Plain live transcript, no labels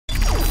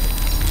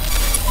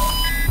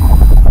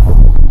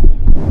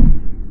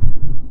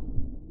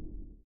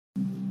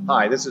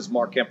Hi, this is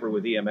Mark Kemper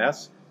with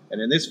EMS, and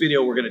in this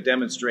video we're going to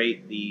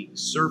demonstrate the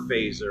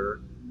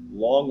Surphaser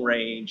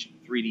long-range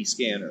 3D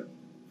scanner.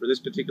 For this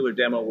particular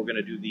demo we're going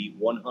to do the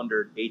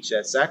 100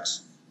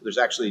 HSX. There's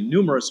actually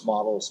numerous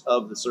models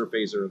of the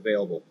Surphaser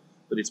available,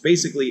 but it's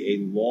basically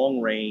a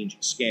long-range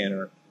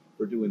scanner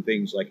for doing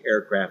things like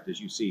aircraft, as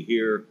you see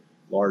here,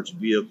 large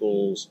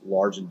vehicles,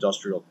 large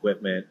industrial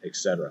equipment,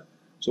 etc.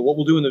 So what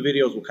we'll do in the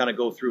video is we'll kind of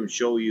go through and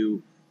show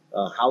you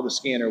how the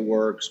scanner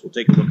works. We'll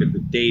take a look at the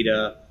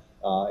data,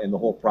 and the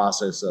whole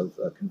process of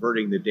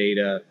converting the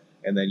data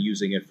and then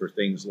using it for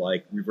things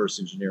like reverse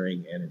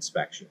engineering and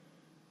inspection.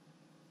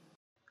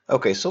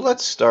 Okay, so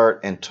let's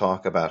start and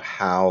talk about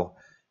how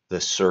the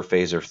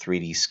Surphaser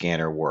 3D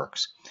scanner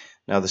works.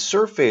 Now, the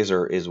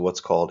Surphaser is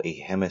what's called a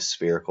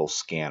hemispherical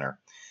scanner.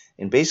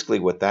 And basically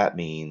what that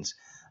means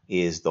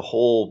is the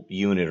whole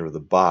unit or the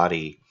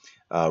body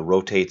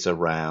rotates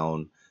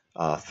around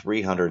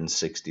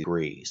 360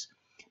 degrees.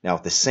 Now,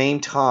 at the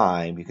same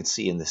time, you can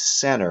see in the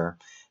center,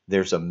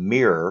 there's a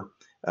mirror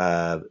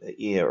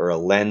or a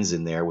lens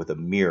in there with a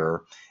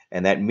mirror,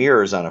 and that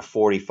mirror is on a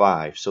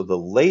 45. So the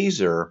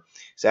laser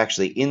is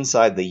actually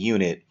inside the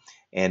unit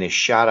and is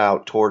shot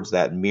out towards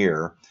that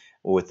mirror,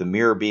 with the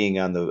mirror being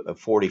on the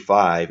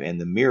 45 and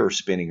the mirror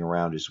spinning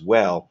around as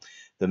well.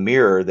 The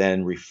mirror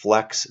then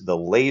reflects the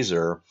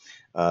laser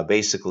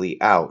basically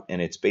out,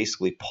 and it's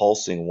basically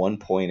pulsing one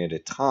point at a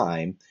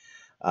time.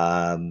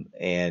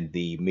 And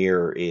the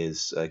mirror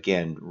is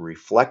again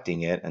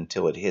reflecting it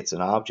until it hits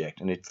an object,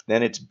 and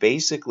then it's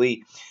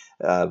basically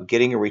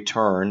getting a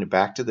return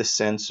back to the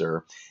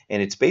sensor,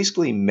 and it's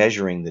basically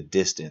measuring the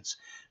distance.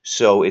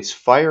 So it's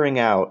firing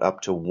out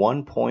up to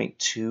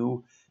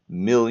 1.2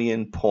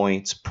 million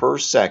points per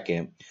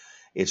second.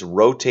 It's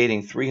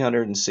rotating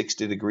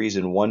 360 degrees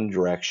in one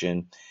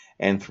direction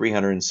and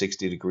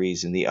 360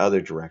 degrees in the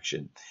other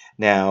direction.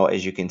 Now,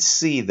 as you can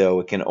see, though,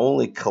 it can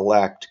only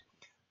collect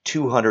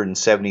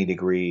 270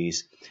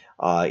 degrees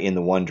in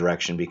the one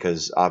direction,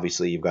 because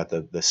obviously you've got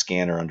the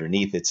scanner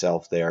underneath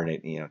itself there, and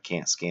it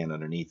can't scan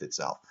underneath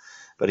itself.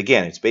 But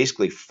again, it's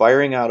basically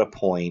firing out a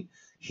point,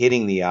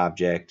 hitting the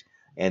object,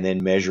 and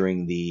then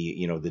measuring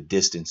the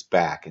distance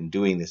back, and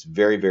doing this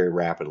very, very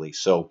rapidly.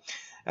 So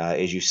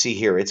as you see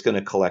here, it's going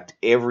to collect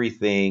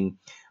everything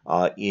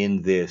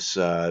in this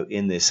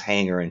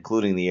hangar,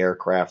 including the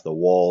aircraft, the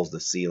walls, the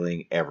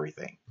ceiling,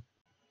 everything.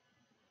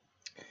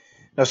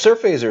 Now,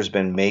 Surphaser has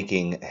been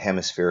making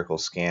hemispherical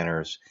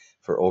scanners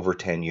for over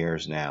 10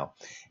 years now.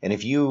 And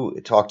if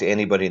you talk to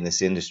anybody in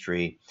this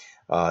industry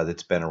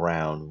that's been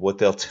around, what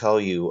they'll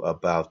tell you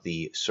about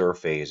the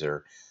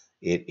Surphaser,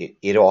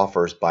 it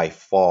offers by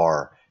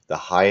far the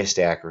highest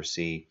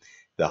accuracy,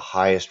 the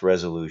highest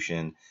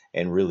resolution,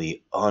 and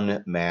really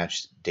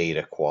unmatched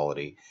data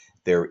quality.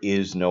 There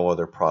is no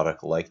other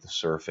product like the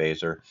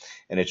Surphaser,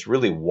 and it's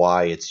really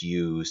why it's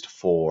used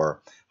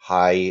for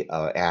high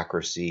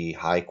accuracy,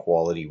 high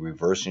quality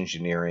reverse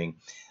engineering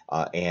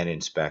and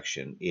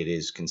inspection. It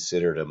is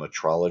considered a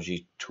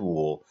metrology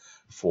tool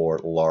for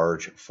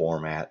large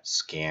format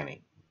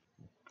scanning.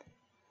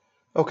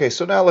 Okay,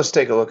 so now let's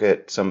take a look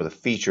at some of the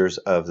features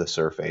of the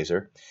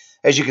Surphaser.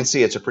 As you can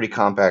see, it's a pretty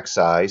compact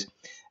size,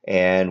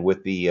 and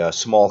with the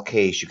small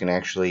case, you can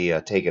actually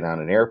take it on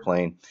an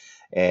airplane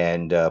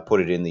and put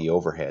it in the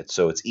overhead.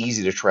 So it's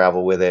easy to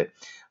travel with it.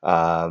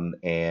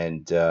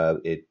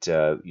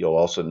 You'll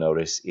also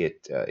notice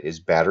it is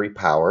battery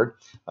powered.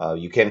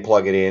 You can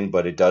plug it in,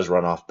 but it does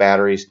run off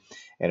batteries.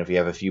 And if you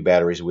have a few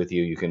batteries with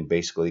you, you can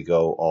basically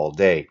go all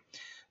day.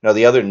 Now,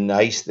 the other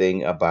nice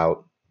thing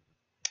about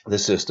the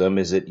system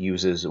is it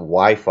uses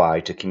Wi-Fi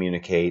to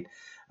communicate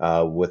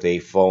with a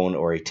phone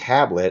or a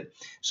tablet.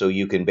 So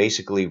you can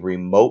basically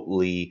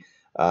remotely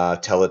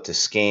tell it to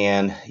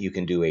scan. You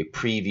can do a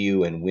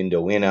preview and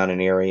window in on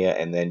an area,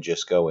 and then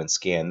just go and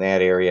scan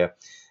that area,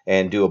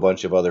 and do a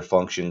bunch of other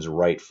functions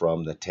right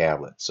from the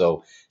tablet.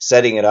 So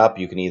setting it up,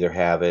 you can either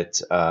have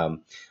it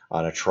on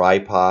a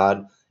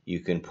tripod, you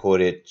can put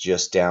it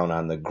just down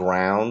on the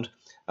ground,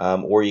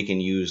 or you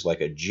can use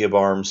like a jib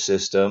arm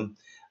system.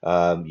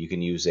 You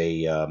can use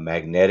a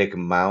magnetic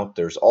mount.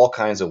 There's all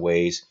kinds of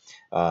ways.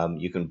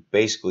 You can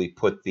basically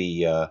put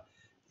the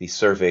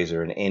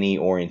Surphaser in any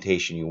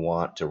orientation you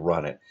want to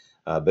run it,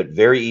 but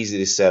very easy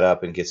to set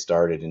up and get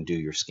started and do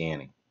your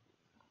scanning.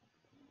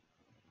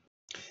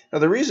 Now,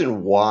 the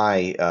reason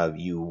why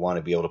you want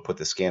to be able to put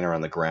the scanner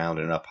on the ground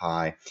and up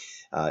high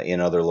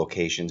in other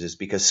locations is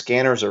because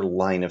scanners are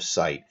line of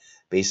sight.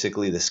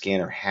 Basically, the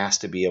scanner has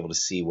to be able to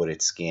see what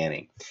it's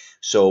scanning.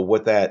 So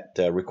what that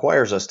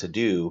requires us to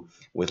do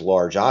with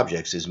large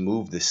objects is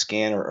move the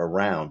scanner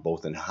around,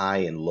 both in high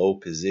and low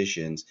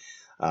positions.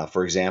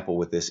 For example,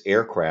 with this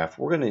aircraft,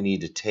 we're going to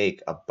need to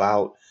take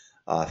about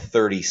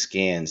 30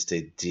 scans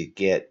to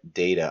get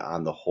data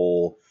on the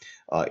whole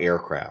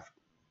aircraft.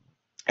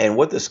 And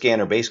what the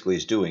scanner basically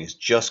is doing is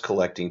just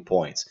collecting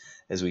points.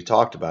 As we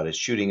talked about, it's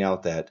shooting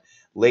out that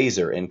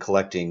laser and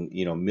collecting,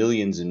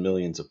 millions and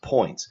millions of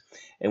points.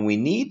 And we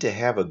need to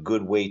have a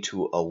good way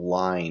to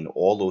align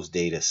all those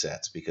data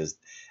sets because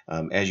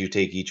as you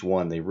take each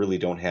one, they really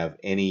don't have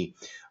any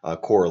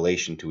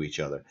correlation to each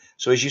other.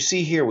 So as you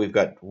see here, we've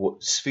got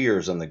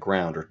spheres on the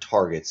ground or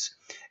targets,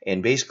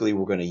 and basically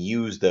we're going to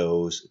use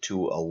those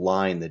to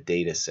align the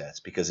data sets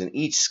because in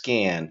each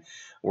scan,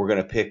 we're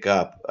going to pick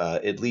up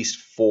at least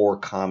 4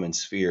 common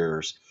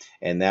spheres,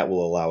 and that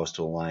will allow us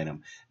to align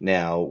them.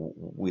 Now,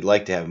 we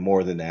like to have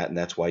more than that, and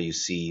that's why you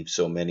see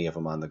so many of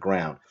them on the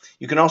ground.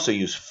 You can also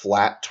use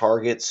flat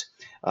targets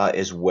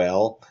as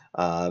well,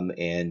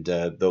 and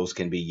those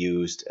can be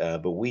used,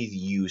 but we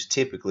use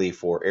typically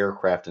for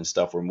aircraft and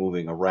stuff we're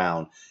moving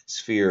around,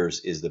 spheres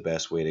is the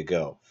best way to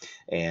go.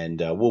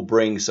 And we'll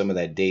bring some of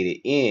that data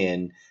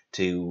in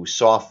to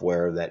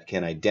software that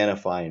can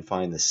identify and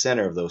find the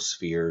center of those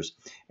spheres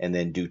and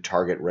then do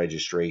target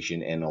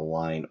registration and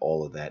align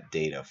all of that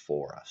data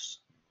for us.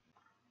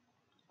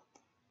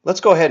 Let's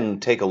go ahead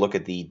and take a look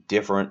at the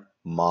different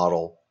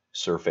model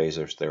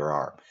surfacers there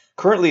are.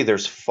 Currently,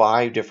 there's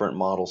 5 different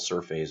model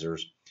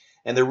surfacers,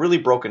 and they're really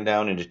broken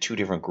down into 2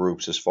 different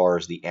groups as far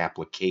as the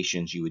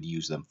applications you would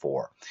use them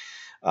for.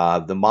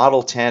 The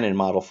Model 10 and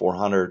Model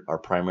 400 are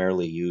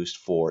primarily used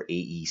for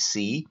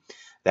AEC.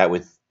 That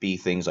would be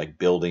things like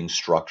building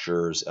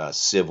structures,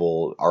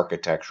 civil,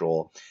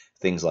 architectural,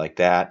 things like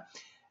that.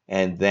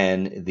 And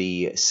then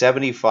the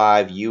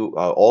 75U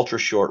ultra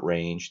short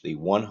range, the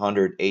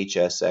 100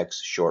 HSX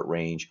short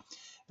range,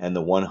 and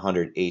the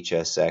 100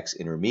 HSX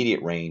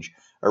intermediate range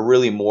are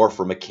really more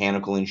for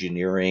mechanical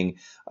engineering,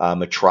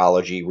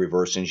 metrology,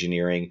 reverse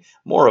engineering,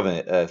 more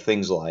of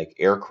things like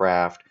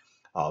aircraft,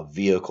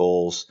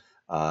 vehicles,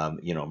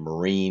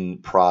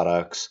 marine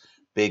products,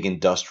 big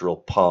industrial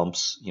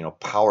pumps,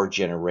 power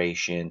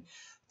generation,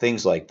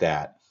 things like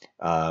that.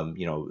 A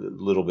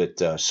little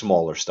bit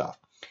smaller stuff.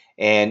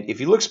 And if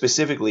you look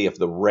specifically at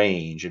the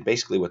range, and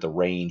basically what the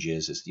range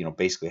is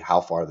basically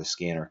how far the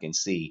scanner can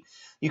see.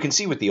 You can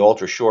see with the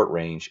ultra short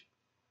range,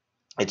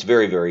 it's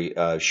very, very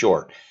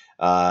short.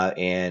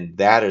 And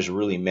that is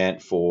really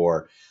meant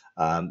for,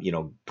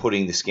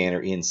 putting the scanner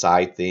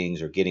inside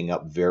things or getting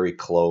up very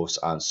close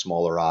on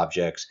smaller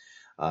objects.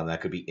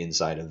 That could be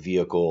inside a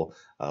vehicle,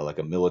 like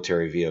a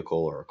military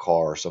vehicle or a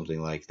car or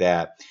something like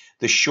that.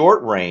 The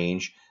short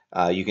range,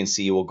 you can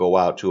see will go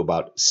out to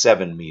about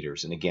 7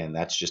 meters. And again,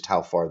 that's just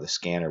how far the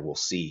scanner will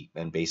see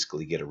and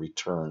basically get a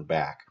return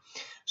back.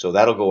 So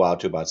that'll go out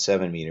to about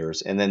 7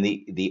 meters. And then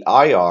the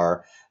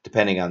IR,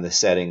 depending on the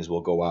settings,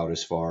 will go out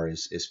as far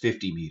as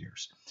 50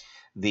 meters.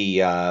 The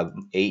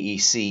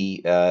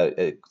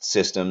AEC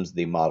systems,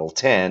 the Model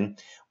 10,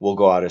 will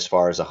go out as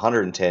far as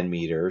 110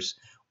 meters,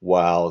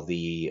 while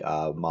the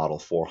Model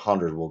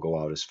 400 will go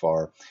out as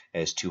far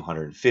as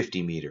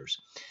 250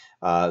 meters.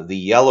 The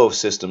yellow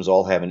systems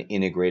all have an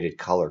integrated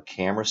color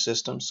camera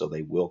system, so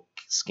they will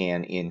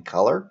scan in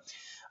color.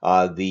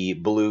 The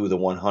blue, the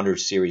 100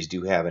 series,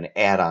 do have an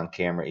add-on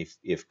camera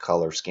if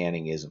color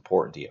scanning is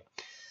important to you.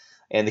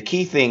 And the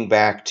key thing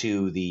back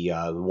to the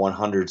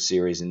 100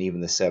 series and even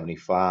the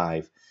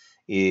 75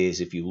 is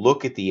if you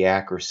look at the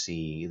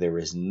accuracy, there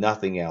is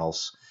nothing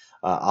else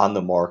on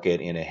the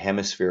market in a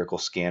hemispherical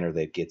scanner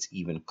that gets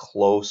even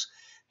close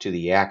to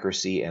the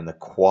accuracy and the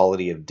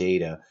quality of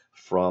data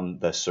from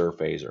the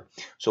Surphaser.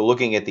 So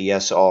looking at the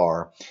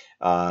SR,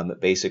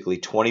 basically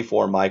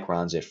 24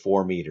 microns at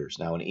 4 meters.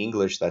 Now in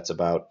English, that's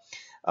about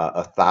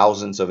a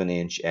thousandth of an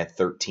inch at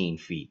 13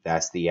 feet.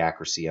 That's the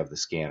accuracy of the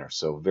scanner.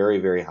 So very,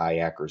 very high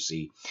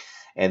accuracy.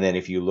 And then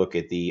if you look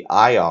at the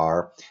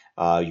IR,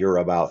 you're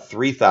about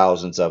 3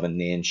 thousandths of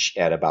an inch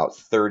at about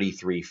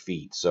 33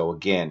 feet. So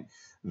again,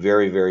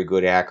 very, very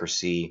good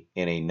accuracy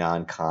in a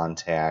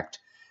non-contact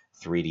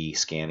 3D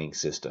scanning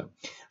system.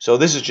 So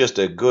this is just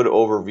a good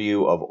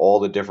overview of all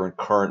the different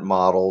current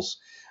models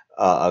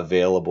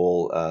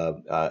available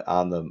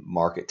on the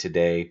market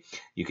today.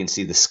 You can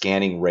see the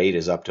scanning rate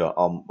is up to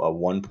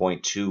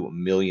 1.2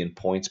 million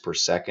points per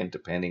second,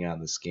 depending on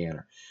the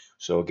scanner.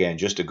 So again,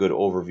 just a good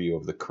overview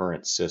of the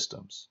current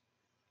systems.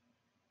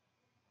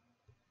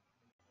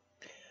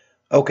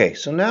 Okay,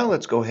 so now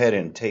let's go ahead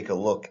and take a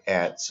look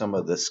at some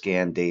of the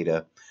scan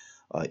data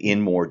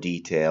in more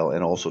detail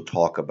and also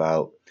talk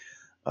about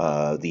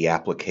the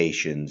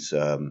applications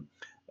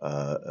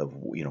of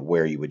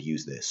where you would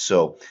use this.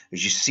 So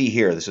as you see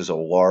here, this is a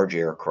large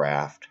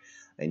aircraft,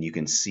 and you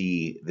can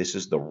see this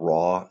is the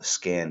raw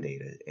scan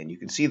data, and you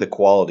can see the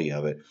quality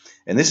of it.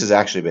 And this has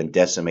actually been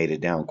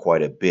decimated down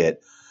quite a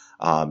bit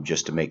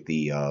just to make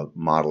the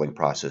modeling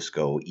process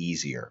go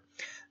easier.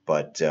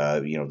 But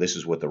this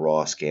is what the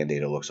raw scan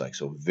data looks like.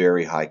 So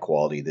very high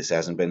quality. This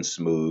hasn't been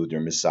smoothed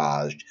or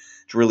massaged.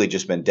 It's really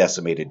just been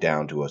decimated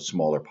down to a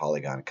smaller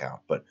polygon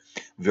count, but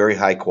very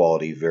high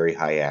quality, very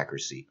high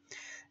accuracy.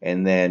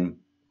 And then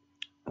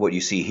what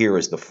you see here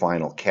is the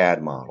final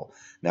CAD model.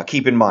 Now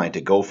keep in mind,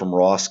 to go from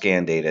raw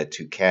scan data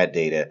to CAD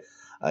data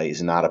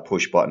is not a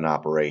push button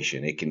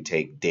operation. It can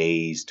take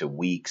days to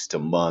weeks to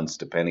months,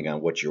 depending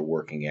on what you're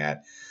working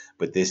at.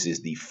 But this is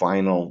the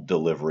final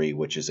delivery,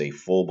 which is a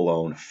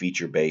full-blown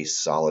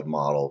feature-based solid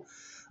model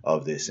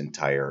of this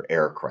entire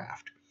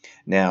aircraft.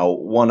 Now,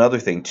 one other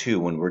thing too,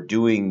 when we're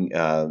doing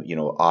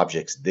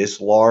objects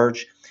this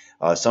large,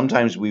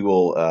 sometimes we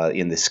will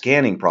in the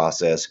scanning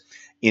process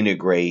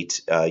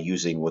integrate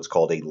using what's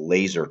called a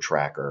laser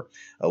tracker.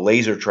 A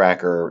laser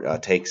tracker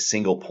takes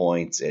single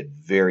points at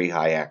very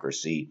high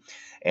accuracy,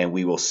 and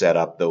we will set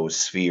up those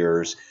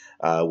spheres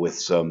with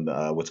some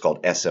what's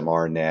called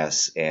SMR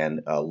nests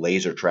and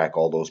laser track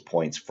all those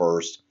points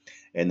first,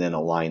 and then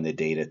align the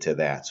data to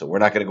that. So we're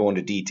not going to go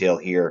into detail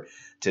here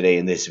today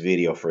in this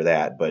video for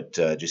that, but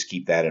just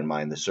keep that in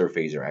mind. The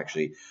Surphaser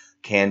actually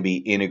can be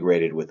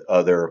integrated with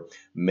other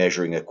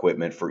measuring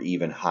equipment for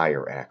even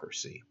higher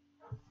accuracy.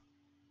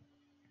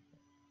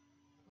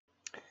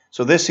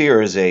 So this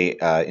here is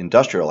a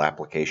industrial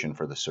application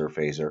for the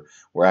Surphaser.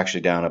 We're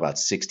actually down about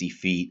 60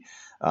 feet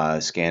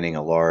scanning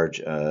a large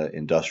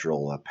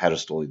industrial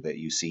pedestal that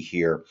you see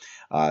here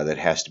that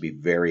has to be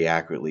very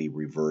accurately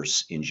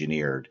reverse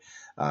engineered.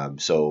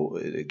 So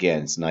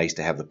again, it's nice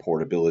to have the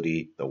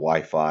portability, the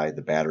Wi-Fi,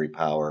 the battery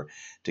power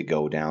to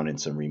go down in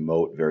some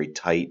remote, very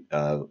tight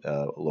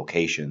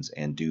locations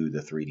and do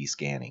the 3D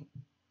scanning.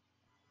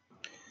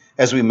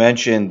 As we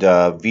mentioned,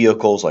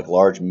 vehicles like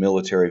large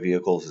military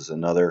vehicles is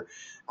another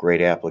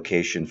great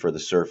application for the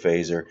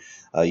Surphaser.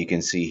 You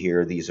can see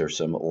here these are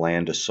some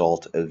land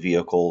assault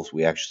vehicles.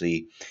 We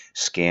actually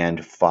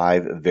scanned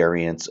 5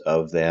 variants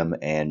of them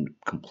and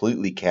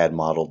completely CAD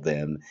modeled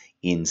them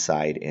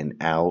inside and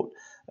out.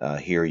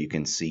 Here you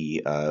can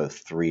see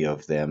 3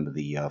 of them,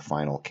 the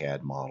final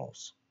CAD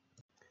models.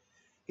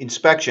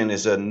 Inspection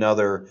is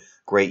another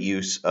great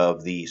use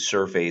of the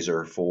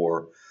Surphaser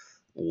for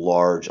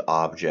large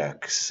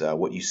objects.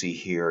 What you see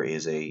here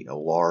is a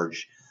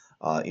large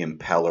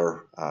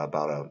impeller,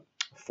 about a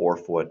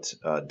 4-foot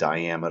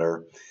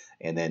diameter,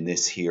 and then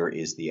this here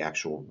is the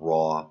actual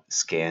raw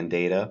scan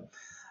data.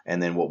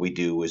 And then what we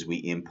do is we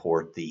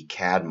import the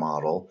CAD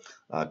model,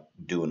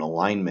 do an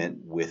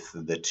alignment with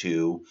the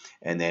two,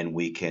 and then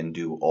we can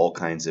do all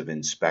kinds of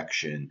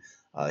inspection.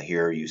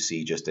 Here you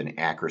see just an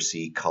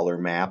accuracy color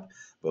map,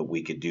 but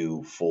we could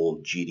do full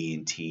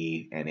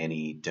GD&T and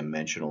any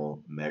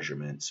dimensional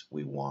measurements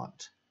we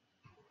want.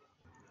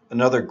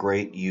 Another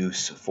great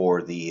use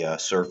for the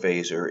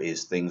Surphaser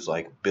is things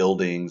like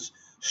buildings,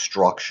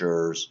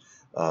 structures,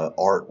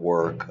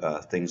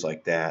 artwork, things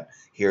like that.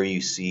 Here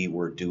you see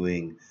we're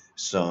doing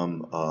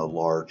some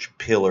large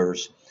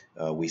pillars.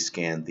 We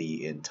scanned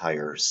the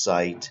entire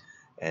site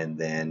and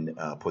then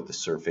put the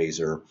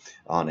Surphaser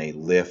on a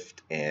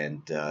lift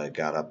and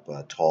got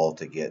up tall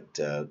to get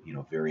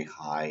very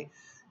high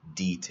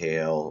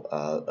detail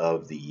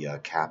of the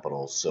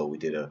capitals. So we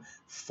did a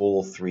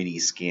full 3D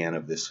scan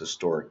of this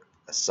historic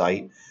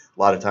site. A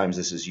lot of times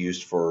this is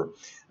used for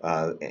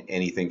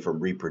anything from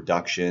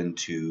reproduction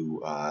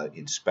to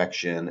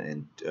inspection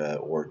and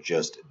or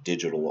just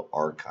digital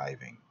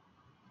archiving.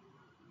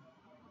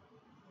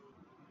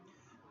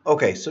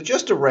 Okay, so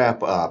just to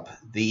wrap up,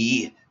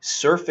 the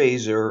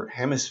Surphaser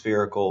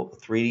hemispherical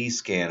 3D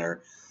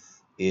scanner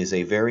is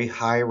a very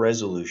high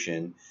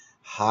resolution,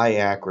 high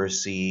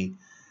accuracy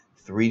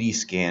 3D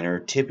scanner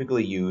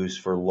typically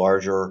used for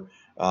larger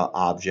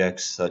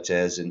objects such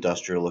as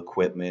industrial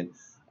equipment,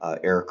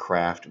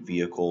 aircraft,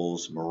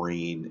 vehicles,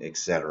 marine,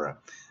 etc.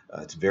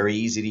 It's very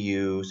easy to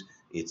use,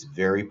 it's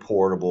very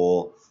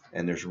portable,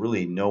 and there's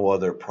really no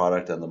other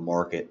product on the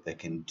market that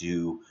can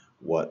do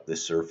what the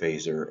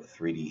Surphaser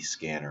 3D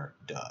scanner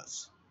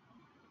does.